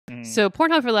So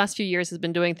PornHub for the last few years has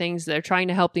been doing things. They're trying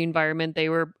to help the environment. They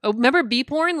were, remember bee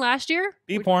porn last year?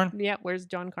 Bee porn? Yeah, where's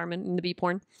John Carmen in the bee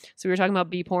porn? So we were talking about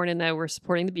bee porn and that we're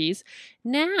supporting the bees.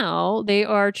 Now they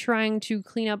are trying to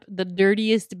clean up the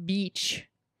dirtiest beach.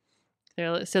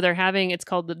 They're having, it's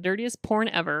called the Dirtiest Porn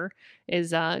Ever,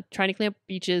 is trying to clean up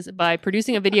beaches by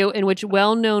producing a video in which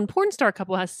well-known porn star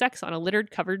couple has sex on a littered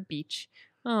covered beach.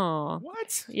 Oh,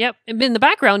 what? Yep. And in the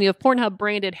background, you have PornHub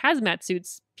branded hazmat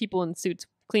suits, people in suits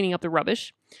cleaning up the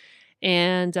rubbish.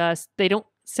 And they don't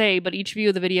say, but each view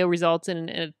of the video results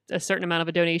in a certain amount of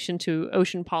a donation to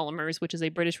Ocean Polymers, which is a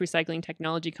British recycling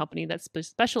technology company that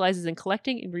specializes in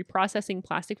collecting and reprocessing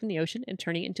plastic from the ocean and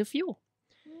turning it into fuel.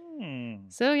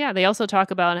 So yeah, they also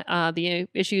talk about the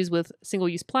issues with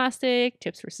single-use plastic,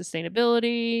 tips for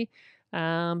sustainability.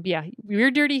 Yeah,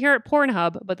 we're dirty here at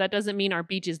PornHub, but that doesn't mean our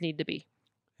beaches need to be.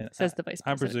 Says the vice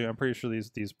president. I'm pretty sure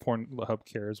these PornHub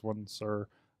cares ones are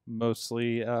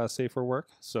mostly safe for work.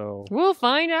 So we'll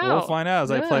find out. We'll find out as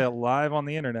I play it live on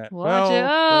the internet. Watch it.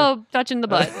 Oh, touching the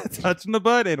butt. Touching the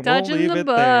butt, and we'll leave it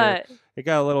there. It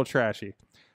got a little trashy.